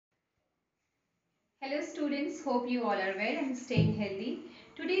Hello students, hope you all are well and staying healthy.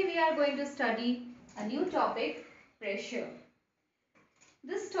 Today we are going to study a new topic, pressure.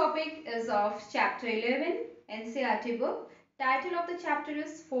 This topic is of chapter 11 NCERT book. Title of the chapter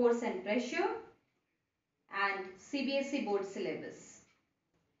is Force and Pressure and CBSE board syllabus.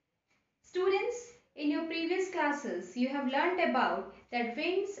 Students, in your previous classes you have learnt about that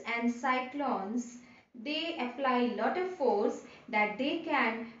winds and cyclones, they apply a lot of force that they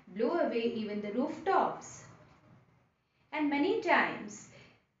can blow away even the rooftops. And many times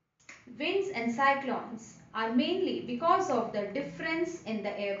winds and cyclones are mainly because of the difference in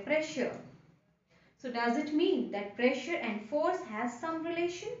the air pressure. So does it mean that pressure and force has some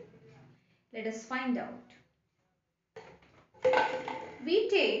relation? Let us find out. We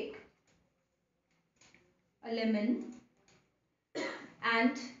take a lemon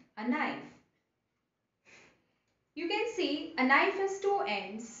and a knife. You can see a knife has two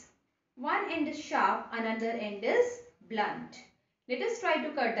ends. One end is sharp, another end is blunt. Let us try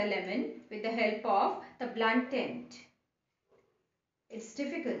to cut the lemon with the help of the blunt end. It's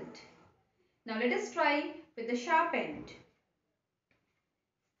difficult. Now let us try with the sharp end.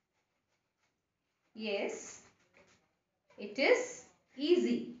 Yes, it is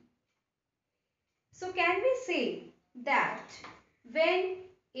easy. So can we say that when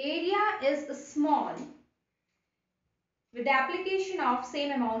area is small, with the application of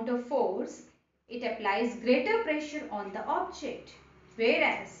same amount of force, it applies greater pressure on the object.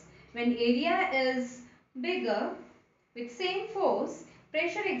 Whereas when area is bigger, with same force,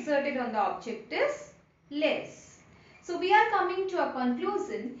 pressure exerted on the object is less. So we are coming to a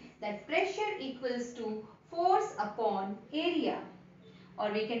conclusion that pressure equals to force upon area.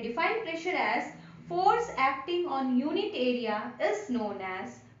 Or we can define pressure as force acting on unit area is known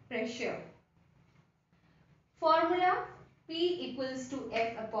as pressure. Formula P equals to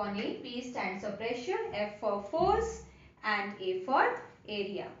F upon A. P stands for pressure, F for force and A for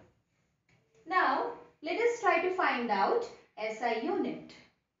area. Now let us try to find out SI unit.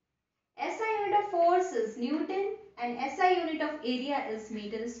 SI unit of force is Newton and SI unit of area is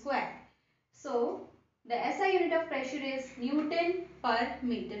meter square. So the SI unit of pressure is Newton per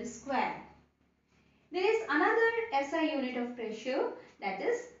meter square. There is another SI unit of pressure, that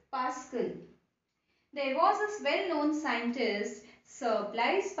is Pascal. There was this well-known scientist, Sir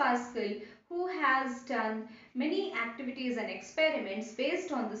Blaise Pascal, who has done many activities and experiments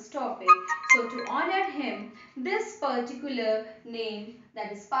based on this topic. So to honor him, this particular name,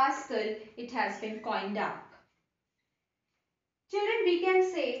 that is Pascal, it has been coined up. Children, we can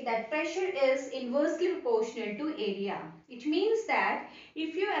say that pressure is inversely proportional to area. It means that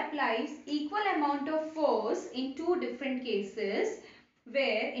if you apply equal amount of force in two different cases,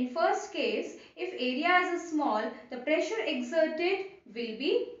 where in first case, if area is small, the pressure exerted will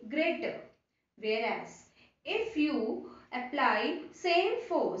be greater. Whereas, if you apply same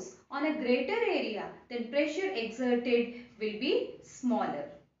force on a greater area, then pressure exerted will be smaller.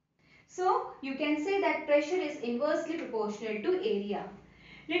 So, you can say that pressure is inversely proportional to area.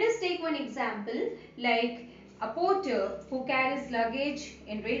 Let us take one example like a porter who carries luggage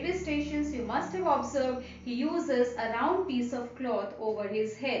in railway stations. You must have observed he uses a round piece of cloth over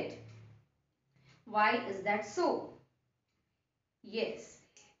his head. Why is that so? Yes,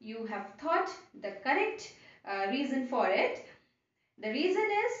 you have thought the correct reason for it. The reason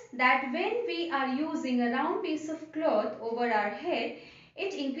is that when we are using a round piece of cloth over our head,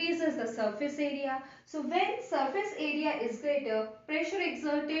 it increases the surface area. So when surface area is greater, pressure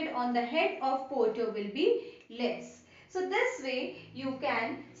exerted on the head of porter will be less. So this way you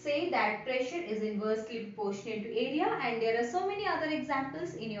can say that pressure is inversely proportional to area, and there are so many other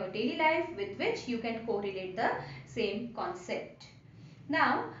examples in your daily life with which you can correlate the same concept.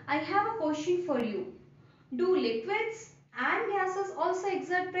 Now I have a question for you. Do liquids and gases also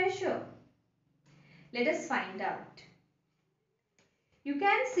exert pressure? Let us find out. You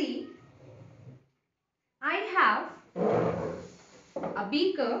can see I have a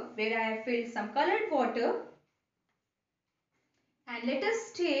beaker where I have filled some colored water, and let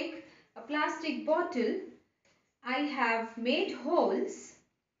us take a plastic bottle. I have made holes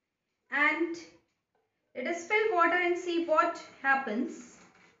and let us fill water and see what happens.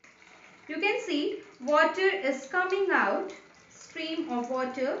 You can see water is coming out, stream of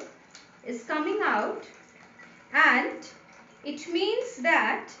water is coming out, and it means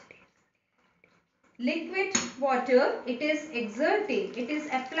that liquid water, it is exerting, it is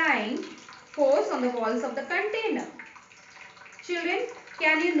applying force on the walls of the container. Children,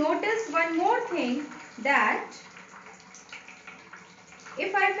 can you notice one more thing, that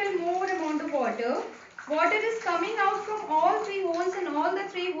if I fill more amount of water water is coming out from all three holes and all the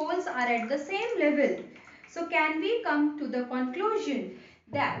three holes are at the same level. So can we come to the conclusion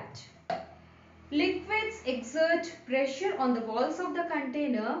that liquids exert pressure on the walls of the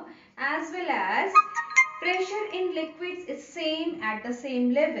container as well as pressure in liquids is same at the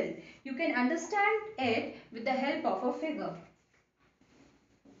same level. You can understand it with the help of a figure.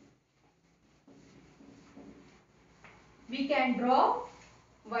 We can draw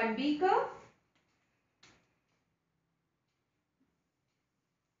one beaker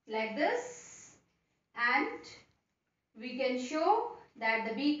like this, and we can show that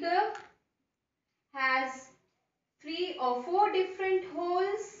the beaker has 3 or 4 different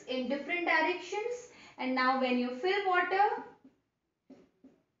holes in different directions, and now when you fill water,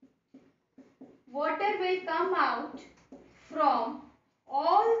 water will come out from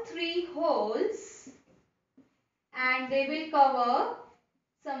all 3 holes and they will cover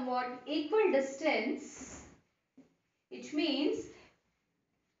somewhat equal distance. It means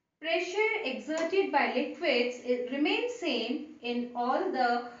pressure exerted by liquids remains same in all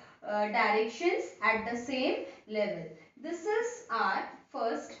the directions at the same level. This is our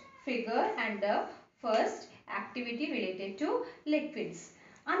first figure and the first activity related to liquids.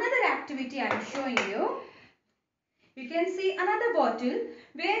 Another activity I am showing you. You can see another bottle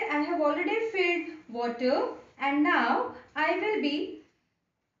where I have already filled water, and now I will be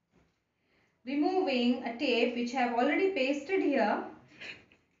removing a tape which I have already pasted here,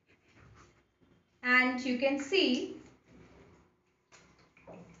 and you can see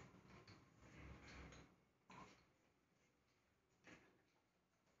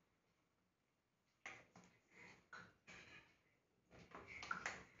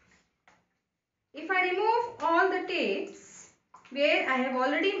if I remove all the tapes where I have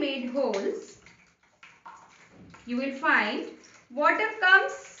already made holes, you will find water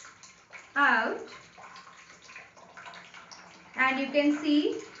comes out, and you can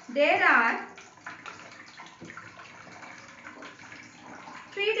see there are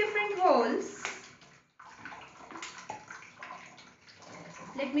 3 different holes.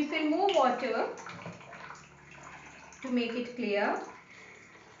 Let me fill more water to make it clear.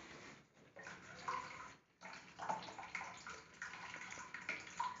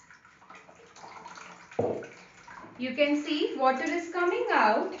 You can see water is coming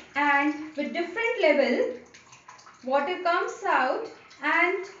out, and with different level water comes out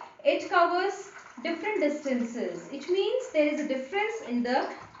and it covers different distances. It means there is a difference in the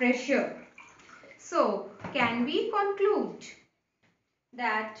pressure. So can we conclude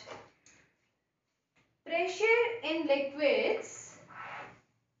that pressure in liquids,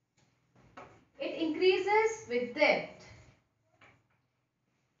 it increases with depth?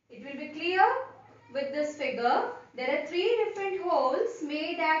 It will be clear with this figure. There are 3 different holes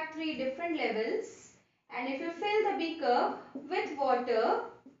made at 3 different levels, and if you fill the beaker with water,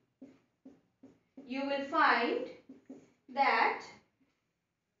 you will find that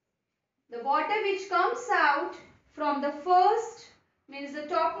the water which comes out from the first, means the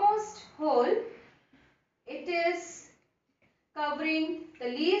topmost hole, it is covering the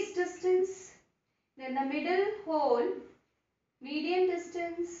least distance. Then the middle hole, medium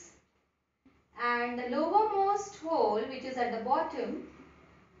distance, and the lowermost hole, which is at the bottom,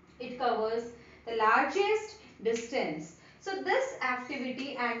 it covers the largest distance. So this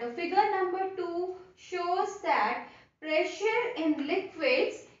activity and the figure number 2 shows that pressure in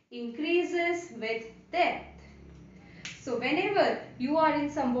liquids increases with depth. So whenever you are in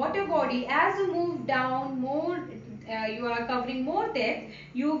some water body, as you move down more, you are covering more depth,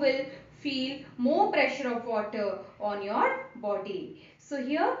 you will feel more pressure of water on your body. So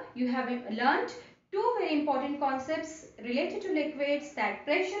here you have learnt 2 very important concepts related to liquids, that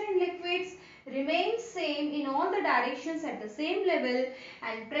pressure in liquids remains same in all the directions at the same level,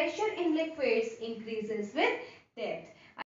 and pressure in liquids increases with